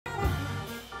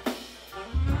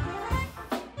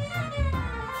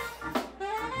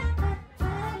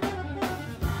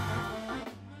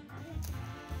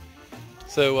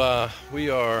So we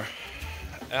are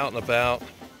out and about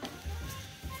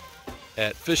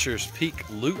at Fisher's Peak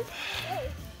Loop.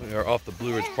 We are off the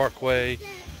Blue Ridge Parkway,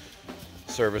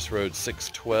 Service Road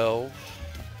 612,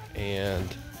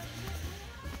 and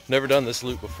never done this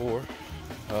loop before.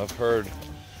 I've heard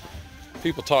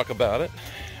people talk about it.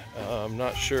 I'm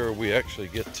not sure we actually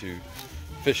get to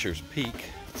Fisher's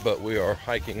Peak, but we are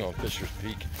hiking on Fisher's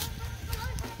Peak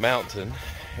Mountain,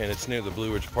 and it's near the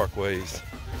Blue Ridge Parkway's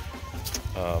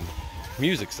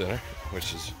Music Center,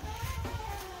 which is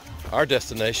our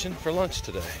destination for lunch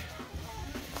today.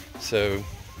 So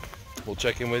we'll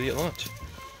check in with you at lunch.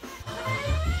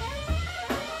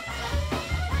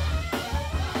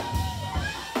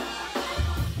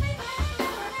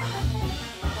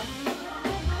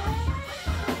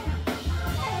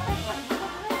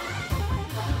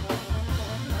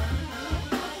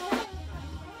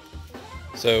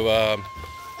 So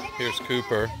here's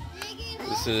Cooper.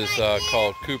 This is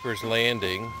called Cooper's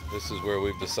Landing. This is where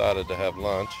we've decided to have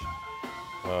lunch.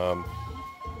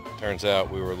 Turns out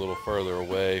we were a little further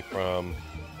away from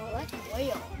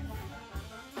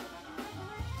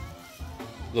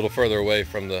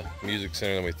the music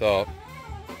center than we thought.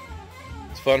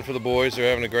 It's fun for the boys. They're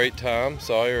having a great time.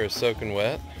 Sawyer is soaking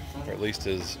wet, or at least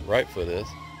his right foot is.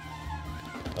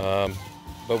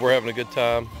 But we're having a good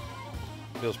time.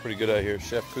 Feels pretty good out here.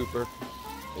 Chef Cooper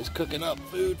is cooking up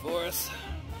food for us.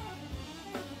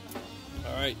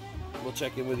 All right, we'll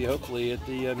check in with you hopefully at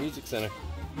the music center.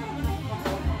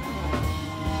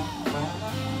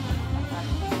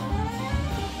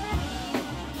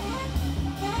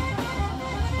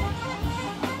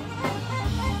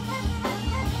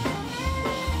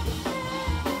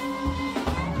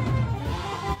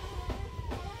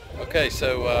 Okay,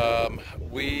 so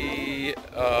we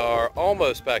are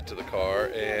almost back to the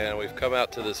car, and we've come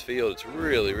out to this field. It's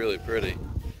really, really pretty.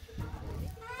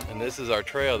 And this is our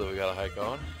trail that we got to hike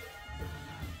on.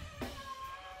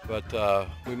 But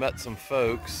we met some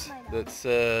folks that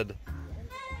said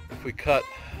if we cut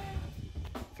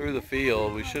through the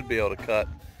field, we should be able to cut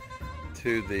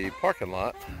to the parking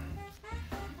lot.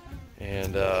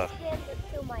 And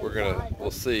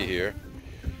we'll see here.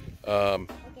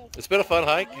 It's been a fun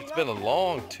hike. It's been a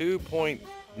long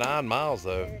 2.9 miles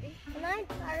though.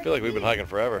 I feel like we've been hiking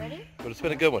forever, but it's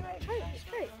been a good one.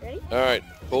 All right,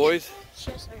 boys,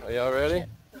 are y'all ready?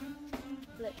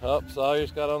 Oh,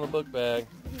 Sawyer's got on the book bag,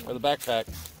 or the backpack.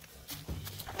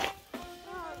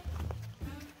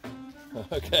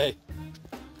 Okay.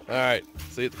 All right,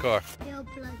 see you at the car.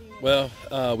 Well,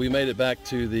 we made it back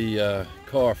to the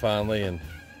car finally and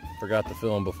forgot to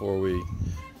film before we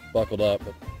buckled up.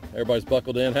 But everybody's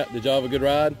buckled in. Did y'all have a good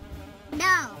ride?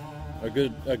 No. A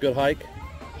good hike?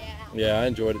 Yeah, I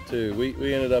enjoyed it too.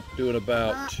 We ended up doing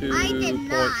about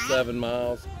 2.7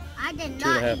 miles. I did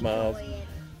not 2.5 miles. enjoy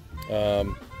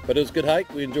it. But it was a good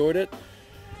hike. We enjoyed it,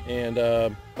 and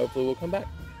hopefully we'll come back.